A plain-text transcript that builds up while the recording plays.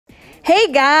Hey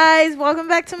guys, welcome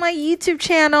back to my YouTube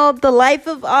channel, The Life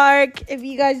of Arc. If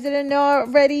you guys didn't know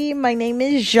already, my name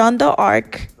is Jeanne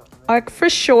d'Arc, Arc for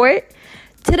short.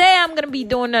 Today I'm going to be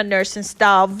doing a nursing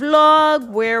style vlog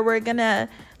where we're going to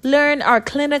learn our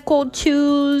clinical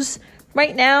tools.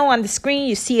 Right now on the screen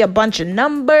you see a bunch of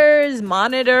numbers,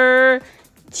 monitor,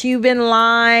 tubing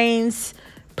lines,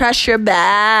 pressure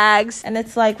bags, and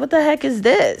it's like, what the heck is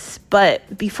this?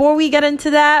 But before we get into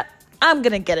that, I'm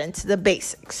going to get into the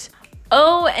basics.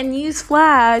 Oh, and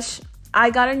newsflash,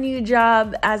 I got a new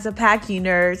job as a PACU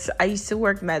nurse. I used to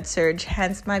work med-surg,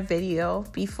 hence my video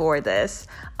before this.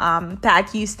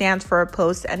 PACU stands for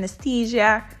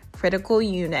post-anesthesia critical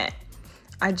unit.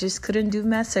 I just couldn't do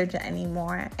med-surg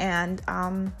anymore, and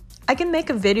I can make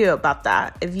a video about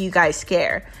that if you guys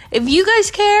care. If you guys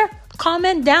care,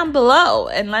 comment down below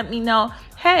and let me know,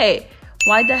 hey,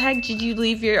 why the heck did you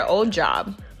leave your old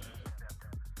job?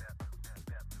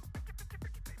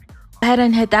 Go ahead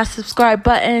and hit that subscribe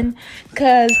button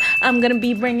because I'm going to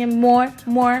be bringing more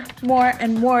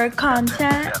and more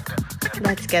content.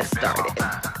 Let's get started.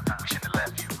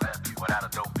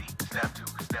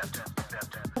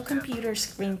 The computer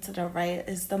screen to the right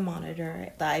is the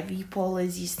monitor. The IV pole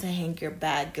is used to hang your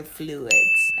bag of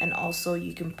fluids, and also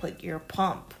you can put your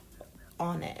pump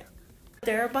on it.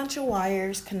 There are a bunch of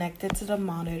wires connected to the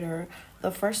monitor. The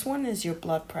first one is your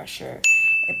blood pressure.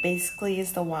 It basically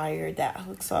is the wire that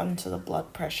hooks onto the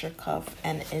blood pressure cuff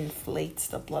and inflates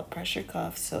the blood pressure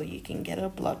cuff so you can get a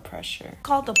blood pressure. It's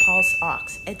called the pulse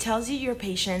ox. It tells you your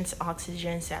patient's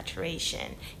oxygen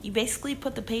saturation. You basically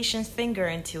put the patient's finger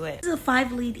into it. This is a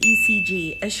 5-lead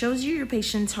ECG. It shows you your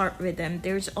patient's heart rhythm.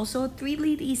 There's also a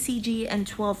 3-lead ECG and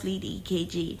 12-lead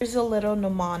EKG. There's a little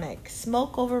mnemonic.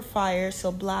 Smoke over fire,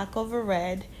 so black over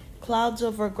red. Clouds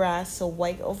over grass, so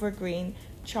white over green.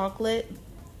 Chocolate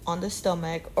on the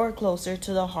stomach or closer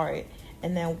to the heart,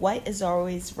 and then white is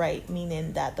always right,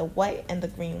 meaning that the white and the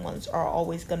green ones are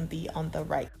always going to be on the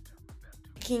right.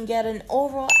 You can get an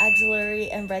oral,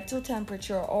 axillary, and rectal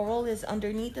temperature. Oral is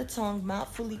underneath the tongue,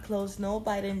 mouth fully closed, no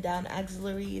biting down.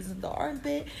 Axillary is in the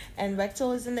armpit, and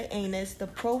rectal is in the anus. The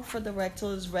probe for the rectal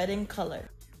is red in color.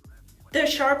 The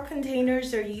sharp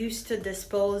containers are used to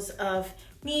dispose of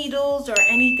needles or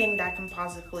anything that can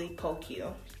possibly poke you.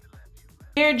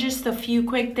 Here are just a few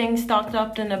quick things stocked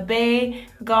up in a bay: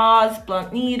 gauze,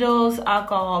 blunt needles,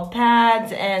 alcohol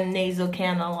pads, and nasal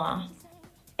cannula,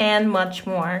 and much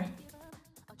more.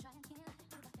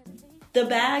 The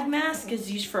bag mask is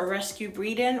used for rescue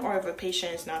breathing or if a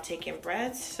patient is not taking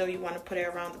breaths. So you want to put it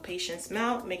around the patient's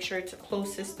mouth, make sure it's a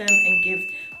closed system, and give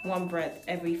one breath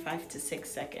every 5 to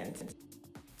 6 seconds.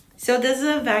 So this is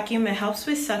a vacuum. It helps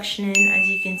with suctioning. As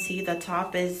you can see, the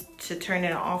top is to turn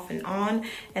it off and on,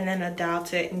 and then a dial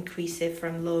to increase it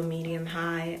from low, medium,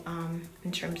 high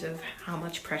in terms of how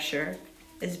much pressure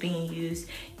is being used.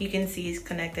 You can see it's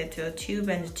connected to a tube,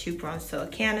 and the tube runs to a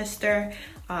canister.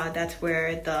 That's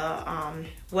where the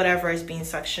whatever is being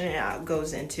suctioned out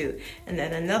goes into, and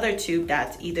then another tube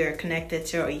that's either connected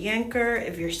to a yanker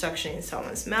if you're suctioning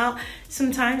someone's mouth.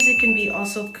 Sometimes it can be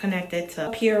also connected to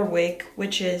a pure wick,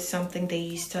 which is something they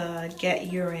use to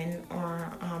get urine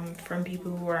or from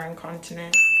people who are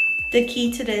incontinent. The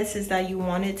key to this is that you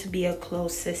want it to be a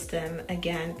closed system,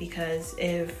 again, because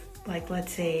if, like,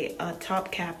 let's say a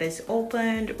top cap is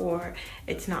opened or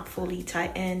it's not fully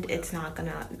tightened, it's not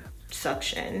gonna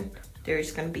suction.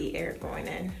 There's gonna be air going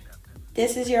in.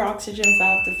 This is your oxygen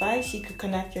valve device. You could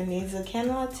connect your nasal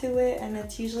cannula to it, and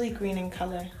it's usually green in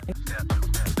color.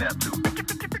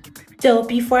 So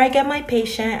before I get my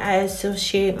patient, I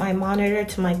associate my monitor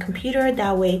to my computer.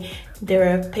 That way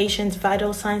their patient's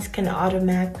vital signs can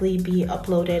automatically be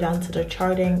uploaded onto the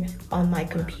charting on my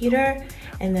computer.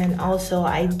 And then also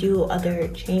I do other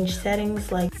change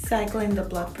settings like cycling the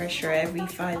blood pressure every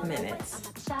 5 minutes.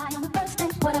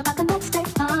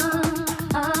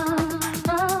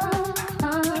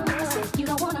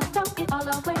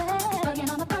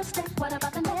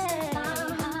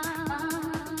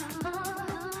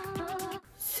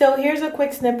 So here's a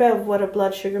quick snippet of what a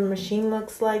blood sugar machine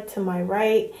looks like to my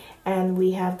right, and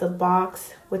we have the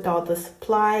box with all the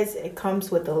supplies. It comes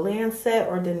with the lancet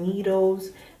or the needles,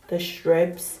 the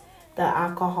strips, the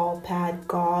alcohol pad,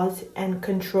 gauze, and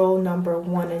control number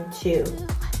 1 and 2.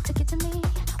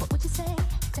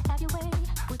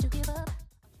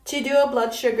 To do a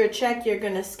blood sugar check, you're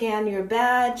going to scan your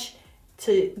badge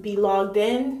to be logged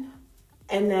in,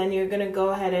 and then you're going to go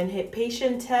ahead and hit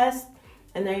patient test.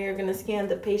 And then you're going to scan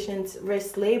the patient's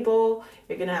wrist label.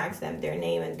 You're going to ask them their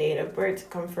name and date of birth to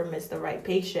confirm it's the right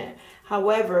patient.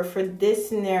 However, for this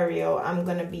scenario, I'm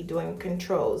going to be doing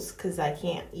controls because I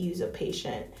can't use a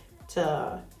patient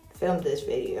to film this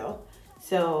video.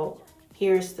 So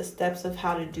here's the steps of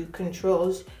how to do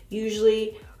controls.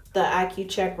 Usually the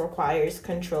Accu-Chek requires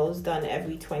controls done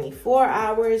every 24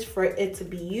 hours for it to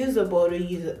be usable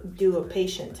to do a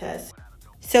patient test.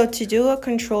 So to do a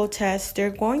control test, there are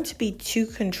going to be 2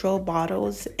 control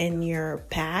bottles in your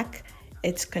pack.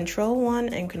 It's control 1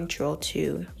 and control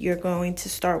 2. You're going to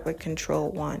start with control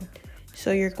 1.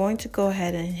 So you're going to go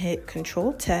ahead and hit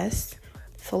control test,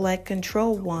 select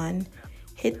control 1,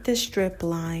 hit the strip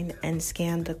line and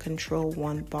scan the control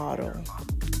 1 bottle.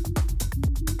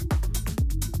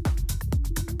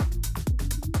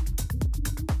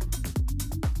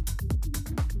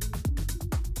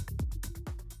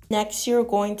 Next, you're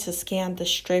going to scan the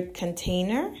strip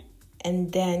container,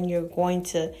 and then you're going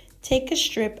to take a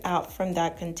strip out from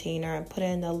that container and put it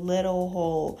in a little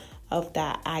hole of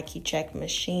that Accu-Chek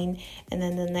machine. And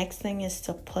then the next thing is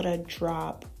to put a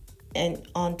drop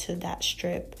onto that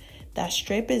strip. That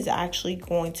strip is actually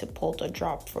going to pull the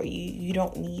drop for you. You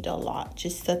don't need a lot,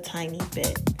 just a tiny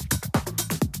bit.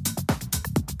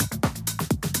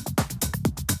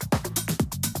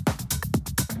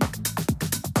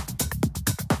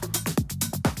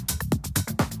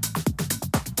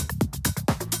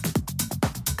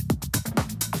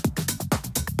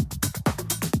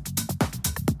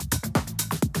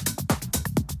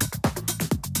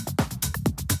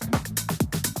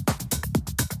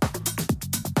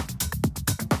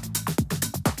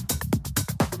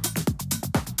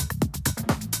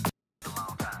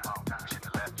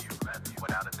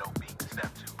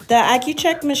 The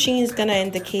Accu-Chek machine is going to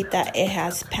indicate that it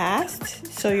has passed.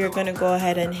 So you're going to go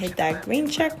ahead and hit that green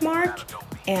check mark,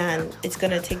 and it's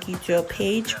going to take you to a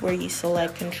page where you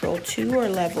select control 2 or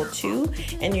level 2,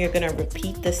 and you're going to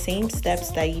repeat the same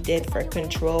steps that you did for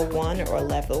control 1 or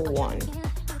level 1.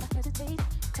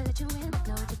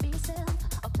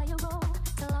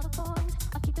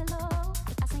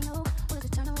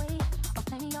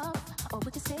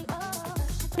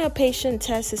 A patient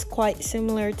test is quite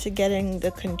similar to getting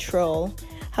the control.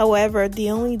 However,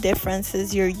 the only difference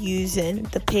is you're using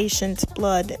the patient's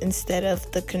blood instead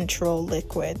of the control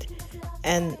liquid.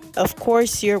 And of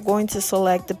course, you're going to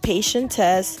select the patient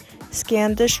test,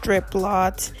 scan the strip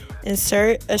lot,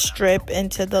 insert a strip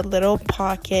into the little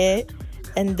pocket,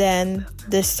 and then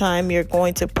this time you're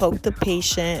going to poke the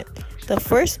patient. The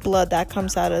first blood that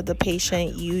comes out of the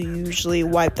patient, you usually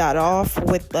wipe that off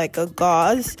with like a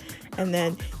gauze, and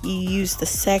then you use the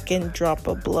second drop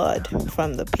of blood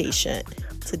from the patient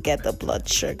to get the blood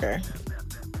sugar.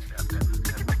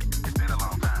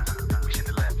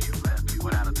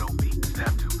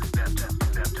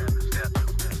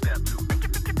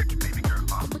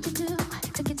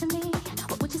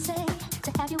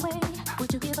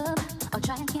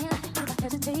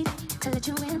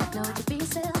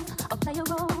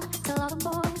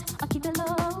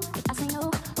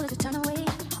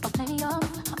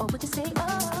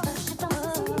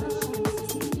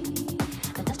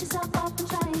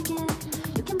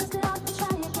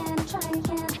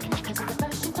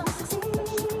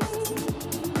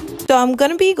 So I'm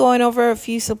going to be going over a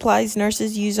few supplies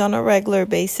nurses use on a regular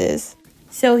basis.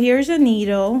 So here's a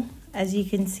needle. As you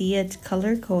can see, it's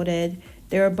color coded.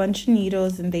 There are a bunch of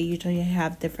needles and they usually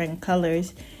have different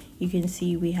colors. You can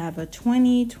see we have a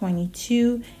 20,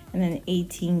 22, and an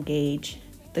 18 gauge.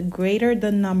 The greater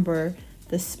the number,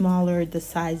 the smaller the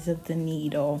size of the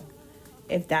needle,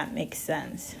 if that makes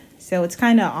sense. So it's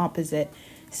kind of opposite.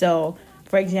 So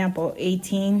for example,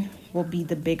 18 will be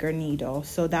the bigger needle.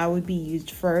 So that would be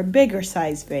used for a bigger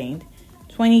size vein.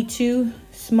 22,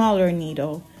 smaller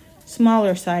needle,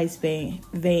 smaller size vein.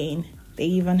 They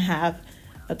even have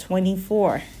a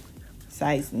 24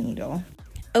 size needle.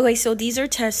 Okay, so these are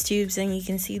test tubes and you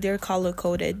can see they're color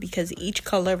coded because each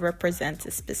color represents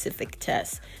a specific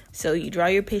test. So you draw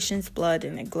your patient's blood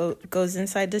and it goes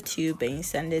inside the tube and you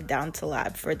send it down to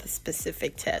lab for the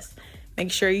specific test. Make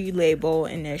sure you label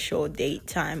initial, date,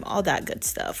 time, all that good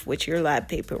stuff with your lab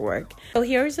paperwork. So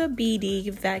here's a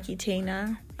BD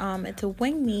Vacutainer. It's a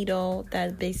wing needle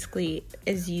that basically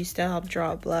is used to help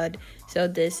draw blood. So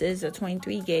this is a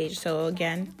 23 gauge. So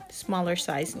again, smaller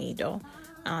size needle.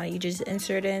 You just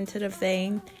insert it into the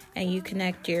vein and you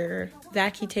connect your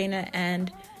Vacutainer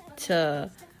end to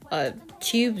a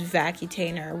tube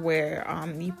Vacutainer where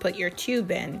you put your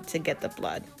tube in to get the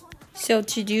blood. So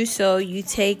to do so, you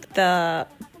take the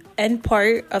end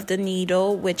part of the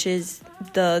needle, which is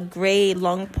the gray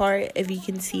long part. If you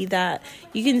can see that,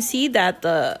 you can see that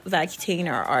the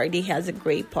Vacutainer already has a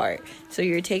gray part. So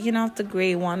you're taking off the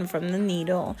gray one from the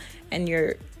needle and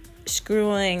you're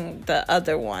screwing the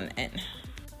other one in.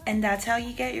 And that's how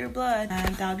you get your blood.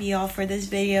 And that'll be all for this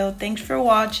video. Thanks for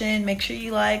watching. Make sure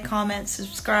you like, comment,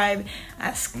 subscribe,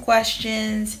 ask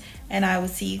questions, and I will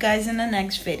see you guys in the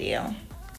next video.